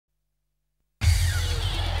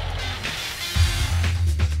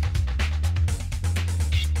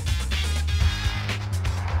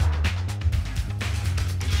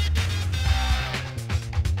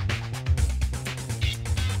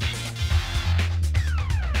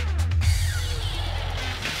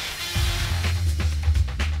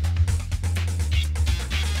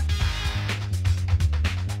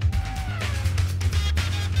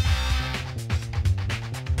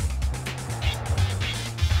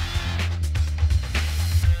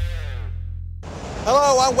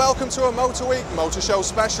Hello and welcome to a Motor Week Motor Show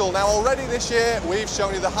special. Now already this year we've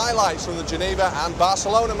shown you the highlights from the Geneva and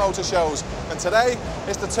Barcelona motor shows, and today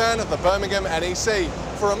is the turn of the Birmingham NEC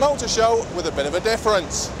for a motor show with a bit of a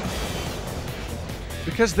difference.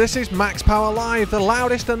 Because this is Max Power Live, the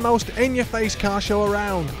loudest and most in-your-face car show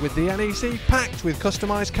around, with the NEC packed with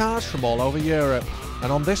customised cars from all over Europe.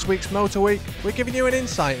 And on this week's Motor Week, we're giving you an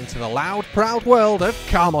insight into the loud, proud world of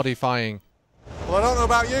car modifying. Well, I don't know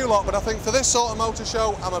about you lot, but I think for this sort of motor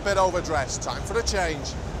show, I'm a bit overdressed. Time for a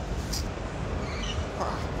change.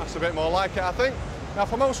 That's a bit more like it, I think. Now,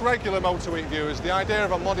 for most regular Motor Week viewers, the idea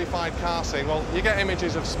of a modified car scene, well, you get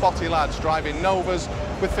images of spotty lads driving Novas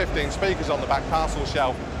with 15 speakers on the back parcel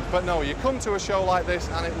shelf. But no, you come to a show like this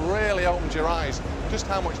and it really opens your eyes just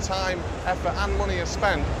how much time, effort and money is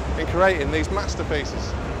spent in creating these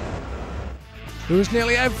masterpieces. There was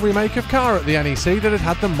nearly every make of car at the NEC that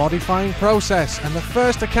had the modifying process, and the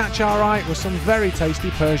first to catch our eye was some very tasty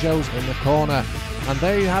Peugeots in the corner, and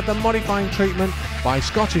they had the modifying treatment by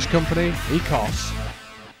Scottish company Ecos.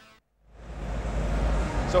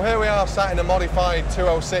 So here we are sat in a modified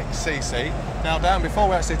 206cc. Now Dan, before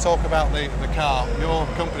we actually talk about the car, your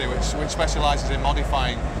company which specialises in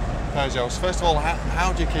modifying Peugeots, first of all,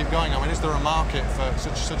 how do you keep going? I mean, is there a market for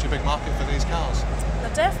such a big market for these cars?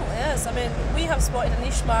 There definitely is. I mean, we have spotted a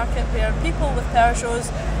niche market where people with Peugeots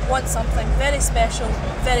want something very special,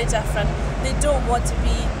 very different. They don't want to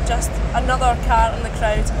be just another car in the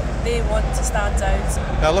crowd. They want to stand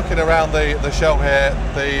out. Now, looking around the show here,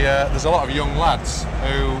 there's a lot of young lads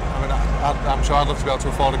who, I mean, I'm sure I'd love to be able to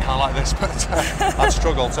afford a car like this, but I'd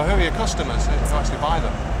struggle. So who are your customers who actually buy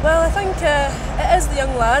them? Well, I think it is the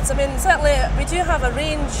young lads. I mean, certainly we do have a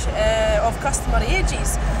range of customer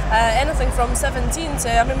ages, anything from 17 to,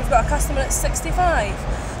 I mean, we've got a customer at 65.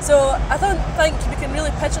 So I don't think we can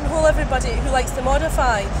really pigeonhole everybody who likes to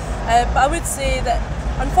modify, but I would say that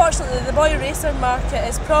unfortunately the boy racer market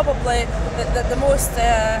is probably the most,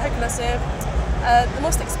 how can I say, the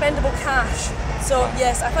most expendable cash. So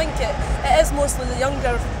yes, I think it is mostly the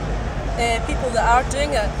younger people that are doing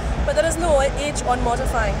it, but there is no age on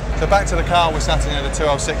modifying. So back to the car we're sat in, the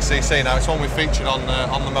 206cc now. It's one we featured on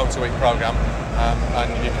the Motor Week programme,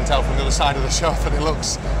 and you can tell from the other side of the show that it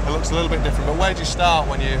looks a little bit different. But where do you start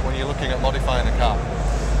when you're looking at modifying a car?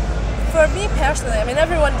 For me personally, I mean,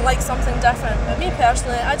 everyone likes something different, but me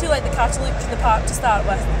personally, I do like the car to look the part to start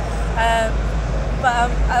with,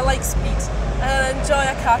 but I like speed and I enjoy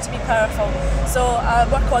a car to be powerful, so I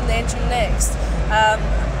work on the engine next.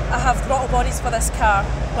 I have throttle bodies for this car,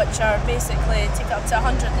 which are basically take up to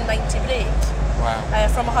 190 brake. Wow.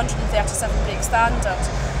 From 137 brake standard.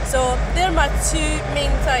 So they're my two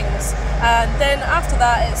main things, and then after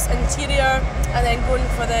that it's interior and then going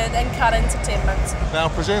for the in-car entertainment. Now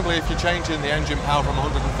presumably if you're changing the engine power from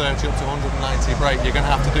 130 up to 190 brake, you're going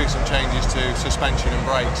to have to do some changes to suspension and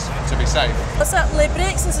brakes to be safe. Well, certainly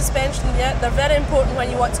brakes and suspension, yeah, they're very important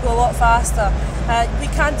when you want to go a lot faster.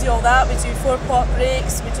 We can do all that. We do 4-pot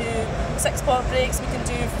brakes, we do 6-pot brakes, we can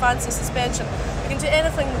do fancy suspension. We can do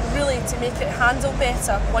anything really to make it handle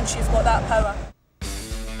better once you've got that power.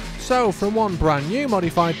 So, from one brand new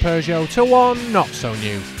modified Peugeot to one not so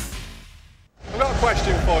new. I've got a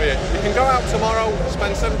question for you. You can go out tomorrow,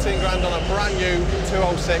 spend 17 grand on a brand new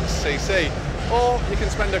 206cc, or you can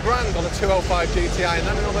spend £1 grand on a 205 GTI and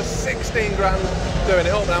then another 16 grand doing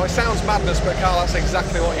it up. Now, it sounds madness, but Carl, that's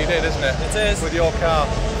exactly what you did, isn't it? It is. With your car.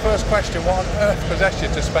 First question, what on earth possessed you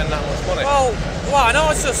to spend that much money? Well, I know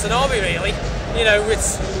it's just an hobby, really. You know,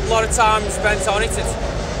 it's a lot of time spent on it. You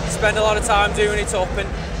spend a lot of time doing it up, and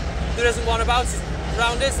there isn't one about it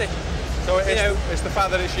around, is there? So it's the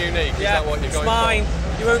fact that it's unique, is that what you're going for? It's mine.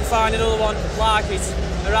 You won't find another one like it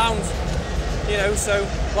around, you know, so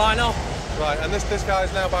why not? Right, and this guy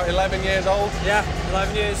is now about 11 years old? Yeah,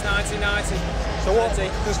 11 years, 1990. So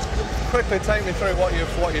just quickly take me through what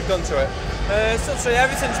you've done to it. So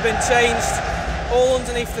everything's been changed, all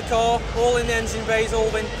underneath the car, all in the engine bays, all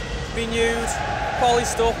been renewed,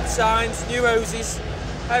 polished up, shined, new hoses,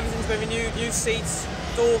 everything's been renewed, new seats,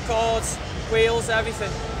 door cards, wheels,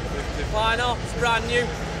 everything. Why not? It's brand new.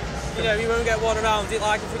 You know, you won't get one around it.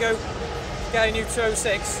 Like if you go get a new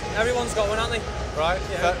 206, everyone's got one, haven't they? Right,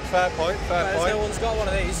 fair point, fair point. No one's got one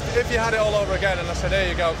of these. If you had it all over again and I said, here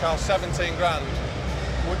you go, Carl, 17 grand,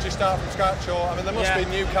 would you start from scratch? Or, I mean, there must be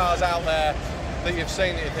new cars out there that you've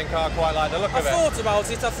seen that you think are quite like the look of it. I've thought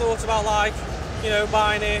about it. I've thought about, like, you know,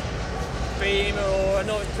 buying a Beamer or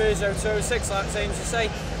another Peugeot 206, like it seems to say.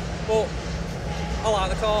 But I like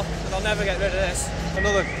the car and I'll never get rid of this.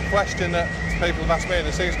 Another question that people have asked me, and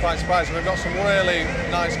it seems quite surprising, we've got some really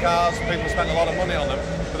nice cars, people spend a lot of money on them,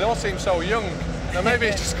 but they all seem so young Now maybe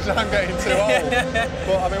it's just because I'm getting too old.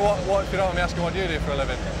 But I mean, what if you don't want me asking, what do you do for a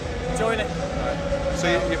living? Enjoying it. Right. So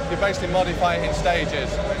you basically modify it in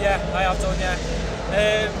stages? Yeah, I have done, yeah.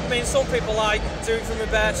 I mean, some people like do it from a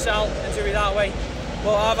bare shell and do it that way.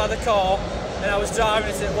 But I've had a car and I was driving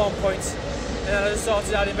it at one point and then I just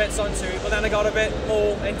started adding bits onto it, but then I got a bit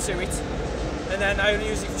more into it and then I only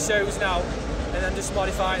use it for shows now and then just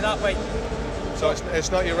modify it that way. So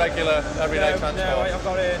it's not your regular everyday transport? No, I've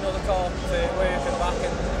got another car for work and back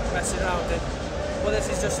and messing around in. But this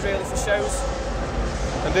is just really for shows.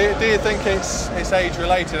 And do you think it's age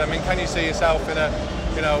related? I mean, can you see yourself in a,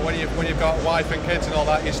 you know, when you've got a wife and kids and all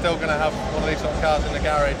that, you're still going to have one of these sort of cars in the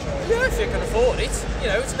garage? Yeah, if you can afford it. You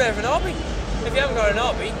know, it's a bit of an hobby. If you haven't got an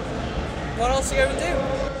hobby, what else are you going to do?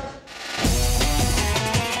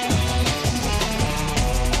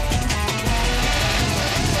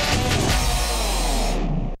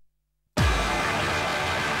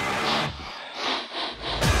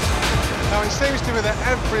 Now it seems to me that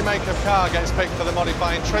every make of car gets picked for the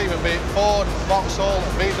modifying treatment, be it Ford, Vauxhall,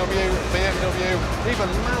 VW, BMW, even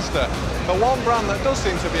Mazda. But one brand that does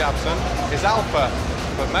seem to be absent is Alfa.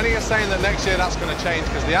 But many are saying that next year that's going to change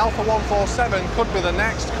because the Alfa 147 could be the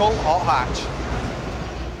next cult hot hatch.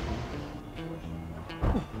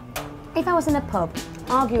 If I was in a pub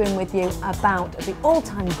arguing with you about the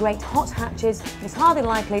all-time great hot hatches, it's hardly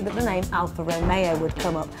likely that the name Alfa Romeo would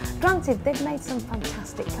come up. Granted, they've made some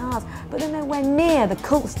fantastic cars, but they're nowhere near the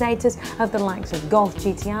cult status of the likes of Golf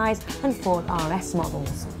GTIs and Ford RS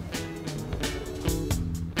models.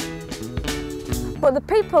 But the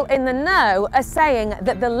people in the know are saying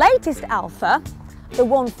that the latest Alfa, the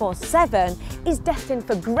 147, is destined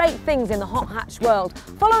for great things in the hot hatch world,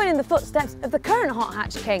 following in the footsteps of the current hot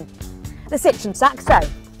hatch king, the Citroen Saxo.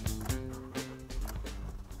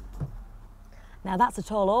 Now that's a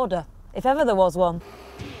tall order, if ever there was one.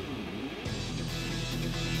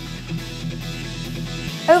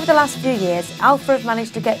 Over the last few years, Alfa have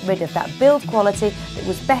managed to get rid of that build quality that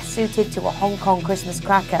was best suited to a Hong Kong Christmas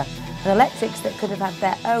cracker, and electrics that could have had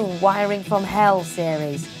their own wiring from hell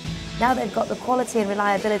series. Now they've got the quality and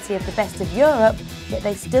reliability of the best of Europe, yet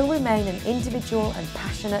they still remain an individual and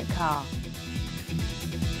passionate car.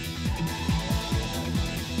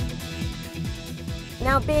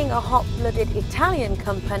 Now, being a hot-blooded Italian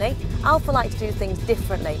company, Alfa like to do things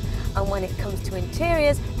differently, and when it comes to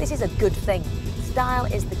interiors, this is a good thing. Style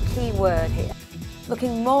is the key word here.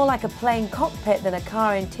 Looking more like a plain cockpit than a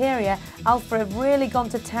car interior, Alfa have really gone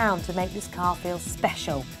to town to make this car feel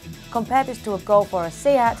special. Compare this to a Golf or a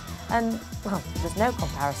Seat and, well, there's no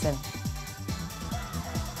comparison.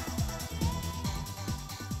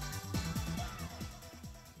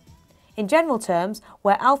 In general terms,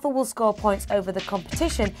 where Alfa will score points over the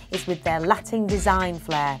competition is with their Latin design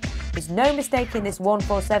flair. There's no mistaking this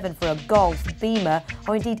 147 for a Golf, Beamer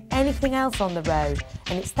or indeed anything else on the road,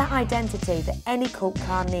 and it's that identity that any cult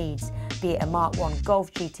car needs, be it a Mark I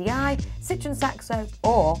Golf GTI, Citroen Saxo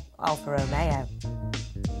or Alfa Romeo.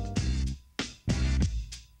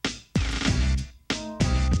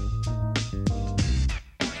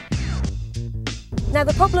 Now,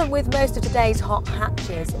 the problem with most of today's hot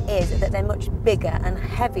hatches is that they're much bigger and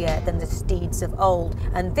heavier than the steeds of old,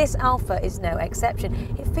 and this Alfa is no exception.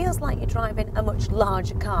 It feels like you're driving a much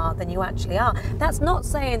larger car than you actually are. That's not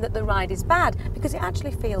saying that the ride is bad, because it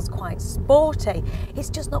actually feels quite sporty. It's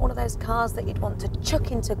just not one of those cars that you'd want to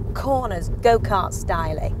chuck into corners, go-kart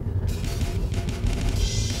styling.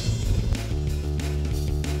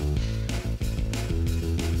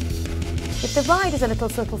 If the ride is a little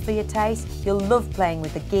subtle for your taste, you'll love playing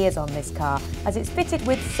with the gears on this car, as it's fitted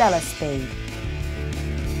with cellar speed.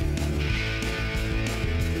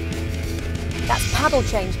 That's paddle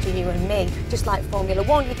change to you and me. Just like Formula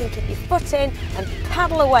 1, you can keep your foot in and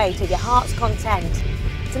paddle away to your heart's content.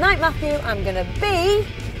 Tonight, Matthew, I'm going to be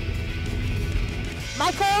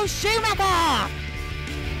Michael Schumacher!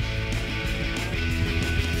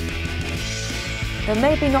 Though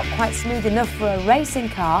maybe not quite smooth enough for a racing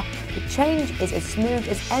car, the change is as smooth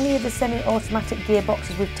as any of the semi-automatic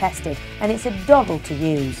gearboxes we've tested, and it's a doddle to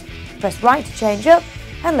use. Press right to change up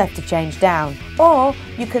and left to change down, or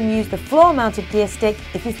you can use the floor-mounted gear stick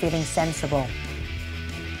if you're feeling sensible.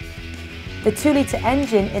 The 2-litre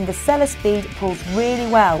engine in the cellar speed pulls really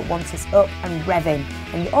well once it's up and revving,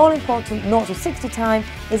 and the all-important 0 to 60 time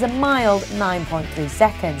is a mild 9.3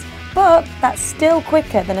 seconds. But that's still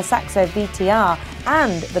quicker than a Saxo VTR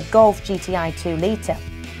and the Golf GTI 2-litre.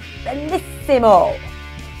 Bellissimo!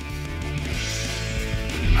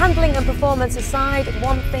 Handling and performance aside,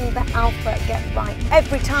 one thing that Alfa get right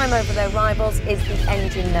every time over their rivals is the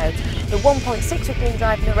engine note. The 1.6 we've been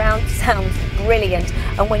driving around sounds brilliant,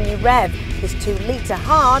 and when you rev this 2-litre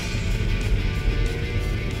hard,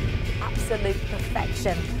 absolute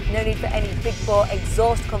perfection. No need for any big bore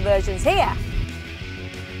exhaust conversions here.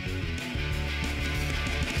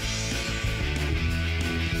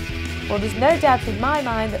 Well, there's no doubt in my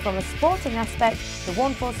mind that from a sporting aspect, the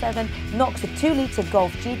 147 knocks a 2-litre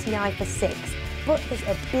Golf GTI for 6. But there's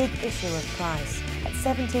a big issue of price. At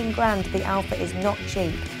 17 grand, the Alfa is not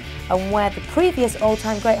cheap. And where the previous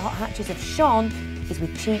all-time great hot hatches have shone is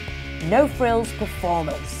with cheap, no-frills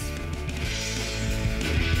performance.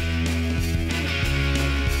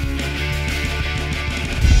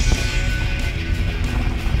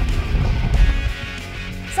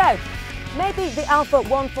 So, maybe the Alfa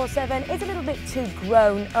 147 is a little bit too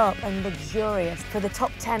grown up and luxurious for the top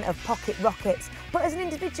 10 of pocket rockets, but as an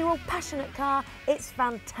individual, passionate car, it's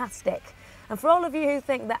fantastic. And for all of you who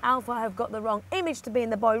think that Alfa have got the wrong image to be in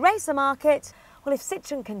the boy racer market, well, if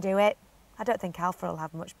Citroen can do it, I don't think Alfa will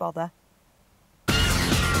have much bother.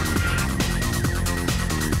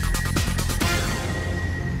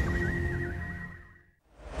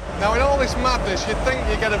 Now in all this madness, you'd think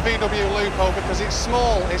you get a VW Lupo because it's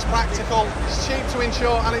small, it's practical, it's cheap to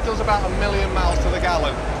insure, and it does about 1 million miles to the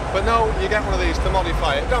gallon. But no, you get one of these to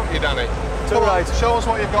modify it, don't you, Danny? Come on, show us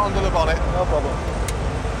what you've got under the bonnet. No problem.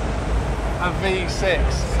 A V6.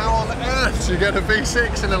 How on earth do you get a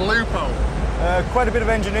V6 in a Lupo? Quite a bit of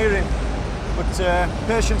engineering, but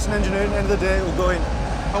patience and engineering, at the end of the day, it will go in.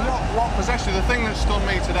 And what possessed you? The thing that stunned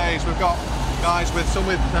me today is we've got guys with some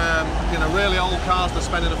with you know, really old cars they're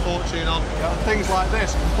spending a fortune on, and things like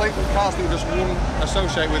this, completely cars that you just wouldn't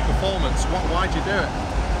associate with performance. Why'd you do it?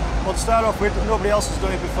 Well, to start off with, nobody else has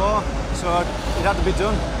done it before, so it had to be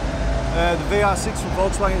done. The VR6 from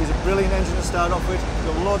Volkswagen is a brilliant engine to start off with. It's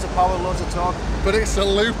got loads of power, loads of torque. But it's a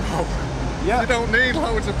Lupo. Yeah. You don't need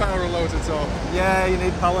loads of power and loads of torque. Yeah, you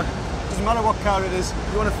need power. Doesn't matter what car it is.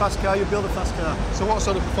 If you want a fast car, you build a fast car. So what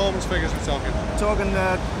sort of performance figures are we talking? We're talking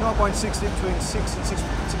 0.60 between 6 and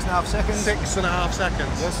 6.5 seconds. 6.5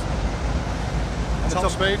 seconds? Yes. And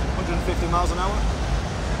Top speed? 150 miles an hour.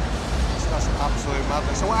 That's absolute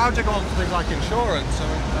madness. So how'd you go on for things like insurance? I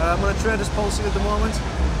mean, I'm on a trader's policy at the moment.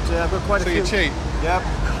 I've got quite a few. So you're cheap? Yeah.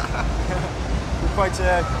 quite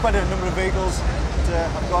a number of vehicles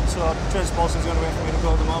that I've got, so trader's policy is the only way for me to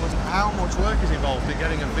go at the moment. How much work is involved in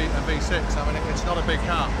getting a V6? I mean, it's not a big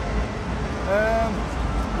car.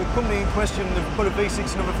 The company in question, they've put a V6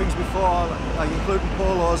 and other things before, like including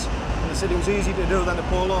Polos, and they said it was easy to do than the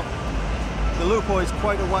Polo. The Lupo is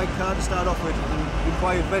quite a wide car to start off with and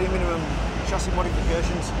required very minimum chassis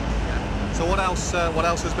modifications. So what else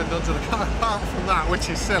has been done to the car apart from that, which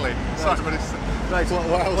is silly? Right. Sorry, but it's, right.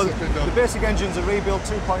 What else has been done? The basic engine's a rebuilt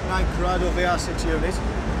 2.9 Corrado VR6 unit.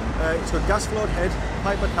 It's got gas flowed head,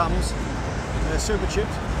 Piper cams, super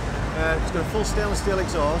chipped. It's got a full stainless steel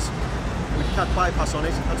exhaust with cat bypass on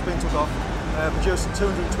it. That's been took off. Producing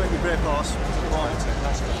 220 brake horse.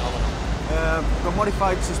 That's phenomenal. Got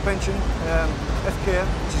modified suspension, FK,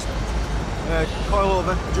 which is coil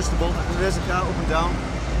over, adjustable. I can raise the car up and down,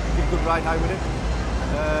 give a good ride high with it.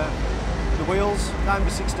 The wheels,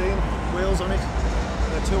 9x16 wheels on it,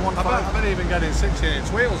 215. I bet even getting 16-inch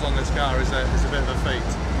wheels on this car is a bit of a feat.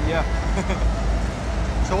 Yeah.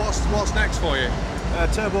 So what's next for you?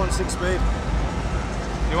 Turbo and 6-speed.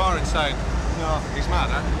 You are insane. No. He's mad,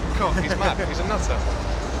 eh? Cool, he's mad. He's a nutter.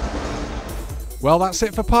 Well, that's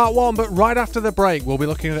it for part 1, but right after the break we'll be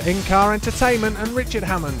looking at in-car entertainment, and Richard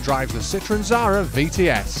Hammond drives the Citroen Zara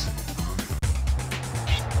VTS.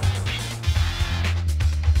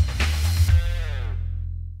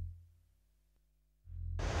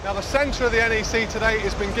 Now the centre of the NEC today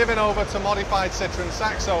has been given over to modified Citroen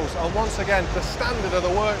Saxos, and once again the standard of the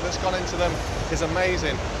work that's gone into them is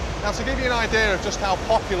amazing. Now to give you an idea of just how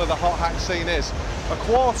popular the hot hatch scene is, a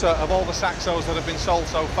quarter of all the Saxos that have been sold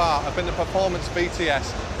so far have been the performance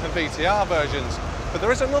VTS and VTR versions. But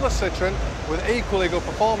there is another Citroen with equally good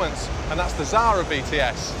performance, and that's the Zara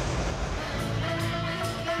VTS.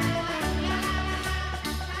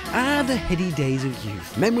 Ah, the heady days of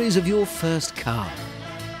youth, memories of your first car.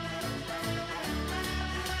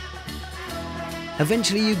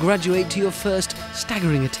 Eventually you graduate to your first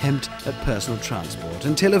staggering attempt at personal transport,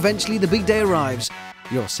 until eventually the big day arrives,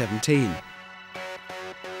 you're 17.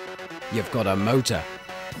 You've got a motor.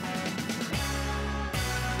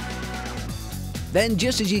 Then,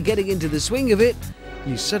 just as you're getting into the swing of it,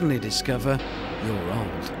 you suddenly discover you're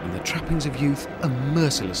old and the trappings of youth are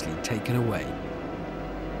mercilessly taken away.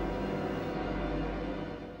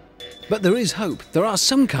 But there is hope. There are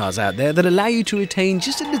some cars out there that allow you to retain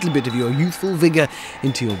just a little bit of your youthful vigour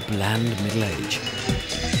into your bland middle age.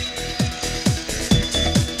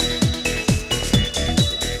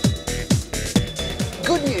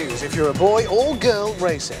 Good news if you're a boy or girl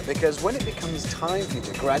racer, because when it becomes time for you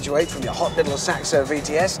to graduate from your hot little Saxo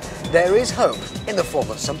VTS, there is hope in the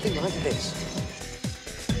form of something like this.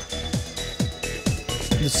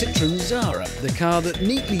 The Citroen Zara, the car that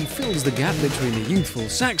neatly fills the gap between the youthful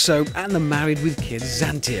Saxo and the married with kids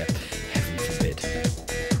Xantia. Heaven forbid.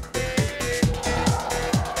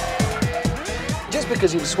 Just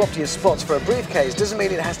because you've swapped your spots for a briefcase doesn't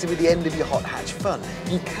mean it has to be the end of your hot hatch fun.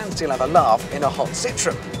 You can still have a laugh in a hot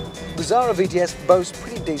Citroen. The Zara VTS boasts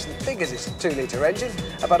pretty decent figures. It's a 2-litre engine,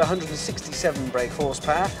 about 167 brake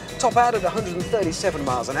horsepower, top out at 137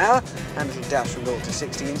 miles an hour, and it'll dash from 0 to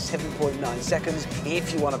 60 in 7.9 seconds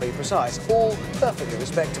if you want to be precise. All perfectly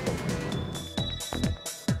respectable.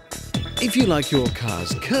 If you like your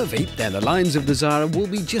cars curvy, then the lines of the Zara will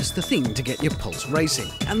be just the thing to get your pulse racing.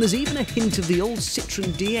 And there's even a hint of the old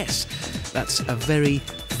Citroen DS. That's a very,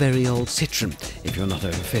 very old Citroen, if you're not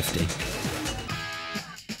over 50.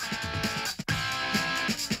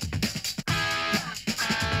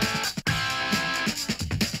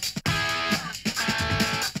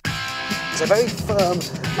 It's a very firm,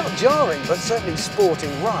 not jarring, but certainly sporting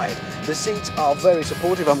ride. The seats are very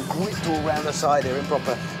supportive. I'm gripped all round the side here in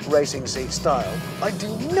proper racing seat style. I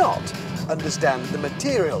do not understand the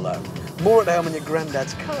material though. More at home in your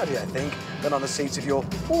granddad's Cardi, I think, than on the seats of your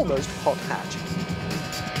almost hot hatch.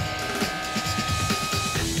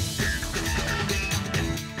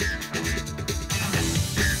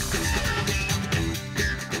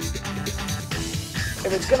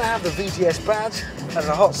 If it's going to have the VTS badge as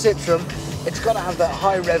a hot Citroen, it's got to have that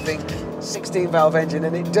high-revving 16-valve engine,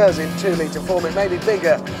 and it does in 2-litre form. It may be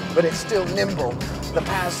bigger, but it's still nimble. The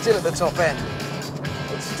power's still at the top end.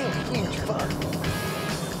 It's still huge fun.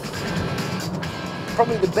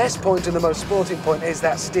 Probably the best point and the most sporting point is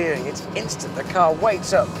that steering. It's instant. The car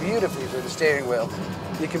weights up beautifully through the steering wheel.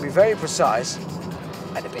 You can be very precise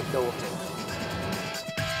and a bit naughty.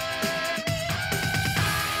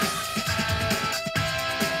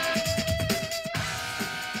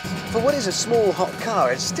 For what is a small hot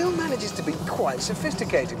car, it still manages to be quite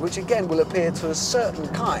sophisticated, which again will appeal to a certain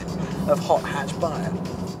kind of hot hatch buyer.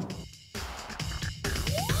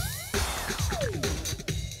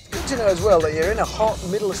 Good to know as well that you're in a hot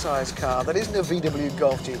middle-sized car that isn't a VW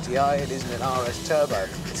Golf GTI, it isn't an RS Turbo.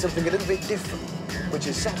 It's something a little bit different, which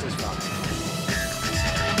is satisfying.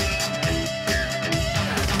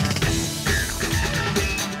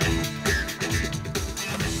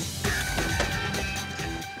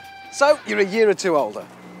 So, you're a year or two older.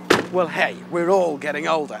 Well, hey, we're all getting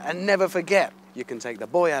older, and never forget, you can take the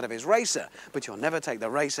boy out of his racer, but you'll never take the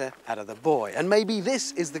racer out of the boy. And maybe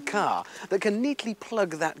this is the car that can neatly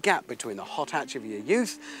plug that gap between the hot hatch of your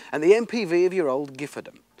youth and the MPV of your old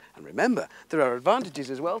Giffordom. And remember, there are advantages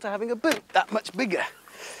as well to having a boot that much bigger.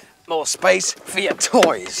 More space for your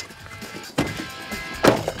toys.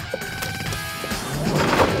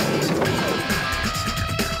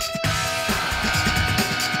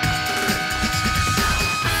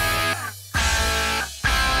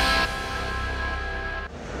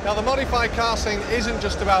 Now the modified car scene isn't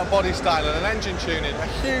just about body styling and engine tuning. A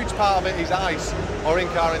huge part of it is ICE, or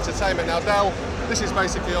in-car entertainment. Now Del, this is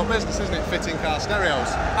basically your business, isn't it? Fitting car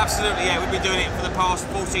stereos. Absolutely, yeah. We've been doing it for the past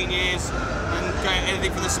 14 years and going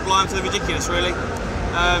anything from the sublime to the ridiculous, really.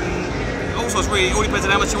 Also, it's really all depends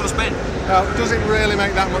on how much you want to spend. Now, does it really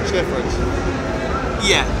make that much difference?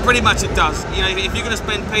 Yeah, pretty much it does. You know, if you're going to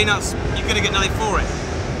spend peanuts, you're going to get nothing for it.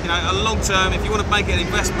 You know, a long term, if you want to make it an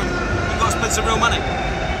investment, you've got to spend some real money.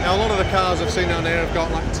 Now, a lot of the cars I've seen down here have got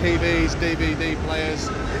like TVs, DVD players.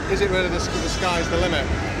 Is it really the sky's the limit?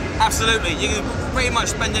 Absolutely. You can pretty much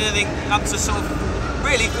spend anything up to sort of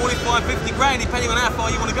really 45, 50 grand, depending on how far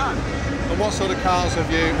you want to go. And what sort of cars have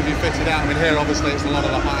you fitted out? I mean, here obviously it's a lot of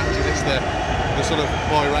the high hatches, it's the sort of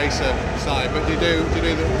boy racer side, but do you do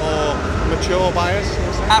the more mature buyers?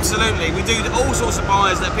 Absolutely. We do all sorts of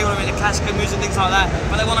buyers that people are into classical music, things like that,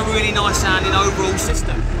 but they want a really nice sounding overall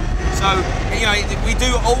system. So, you know, we do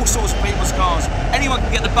all sorts of people's cars. Anyone can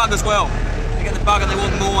get the bug as well. They get the bug and they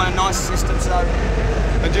want more and a nicer system, so.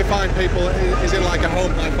 And do you find people, is it like a home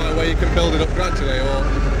hi-fi where you can build it up gradually, or?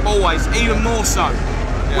 Always, even more so.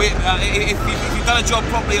 Yeah. If you've done a job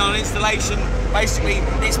properly on an installation, basically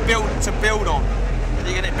it's built to build on.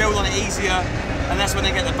 You get it build on it easier, and that's when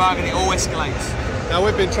they get the bug and it all escalates. Now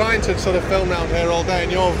we've been trying to sort of film around here all day,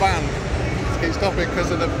 and your van keeps stopping because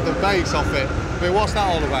of the bass off it. I mean, what's that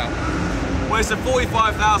all about? Well, it's a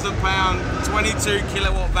 £45,000, 22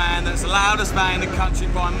 kilowatt van that's the loudest van in the country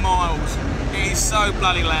by miles. It is so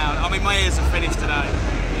bloody loud. I mean, my ears are finished today.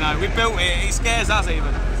 You know, we built it, it scares us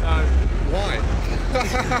even. So Why?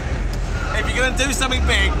 if you're going to do something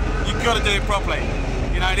big, you've got to do it properly.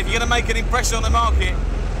 You know, and if you're going to make an impression on the market,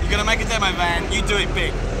 you're going to make a demo van, you do it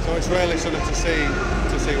big. So it's really sort of to see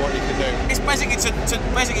what you can do. It's basically to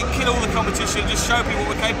basically kill all the competition, just show people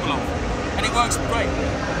what we're capable of, and it works great.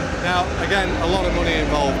 Now, again, a lot of money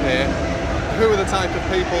involved here. Who are the type of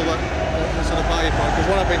people that sort of buy your product? Because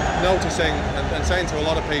what I've been noticing and saying to a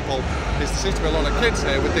lot of people is there seems to be a lot of kids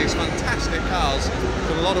here with these fantastic cars,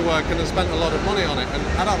 done a lot of work and have spent a lot of money on it, and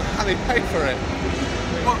I don't know how they pay for it.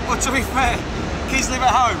 Well, to be fair, kids live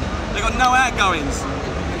at home. They've got no outgoings.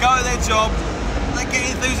 They go to their job, they get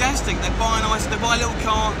enthusiastic. They buy a little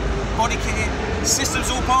car, body kit it, the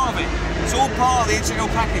system's all part of it. It's all part of the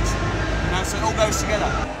integral package. You know, so it all goes together.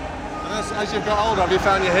 As you've got older, have you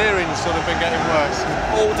found your hearing sort of been getting worse?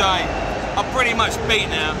 All day. I'm pretty much beat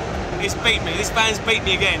now. It's beat me. This van's beat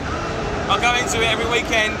me again. I go into it every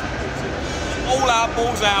weekend, all out,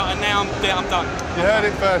 balls out, and now I'm done. You heard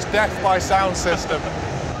it first, death by sound system.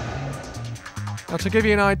 Now, to give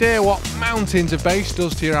you an idea what mountains of bass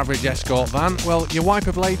does to your average Escort van, well, your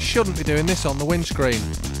wiper blade shouldn't be doing this on the windscreen.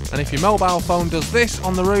 And if your mobile phone does this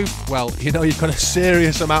on the roof, well, you know you've got a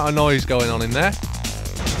serious amount of noise going on in there.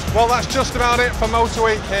 Well, that's just about it for Motor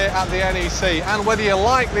Week here at the NEC, and whether you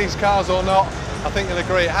like these cars or not, I think you'll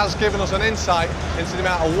agree it has given us an insight into the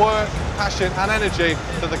amount of work, passion and energy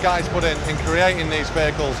that the guys put in creating these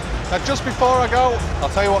vehicles. Now, just before I go, I'll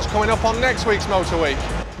tell you what's coming up on next week's Motor Week.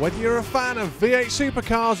 Whether you're a fan of V8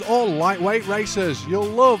 supercars or lightweight racers, you'll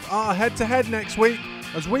love our head-to-head next week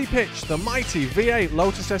as we pitch the mighty V8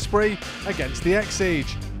 Lotus Esprit against the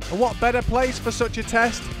Exige. And what better place for such a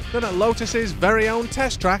test than at Lotus's very own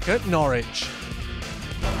test track at Norwich.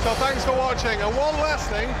 So thanks for watching, and one last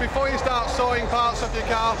thing, before you start sawing parts of your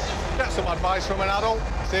car, get some advice from an adult.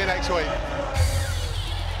 See you next week.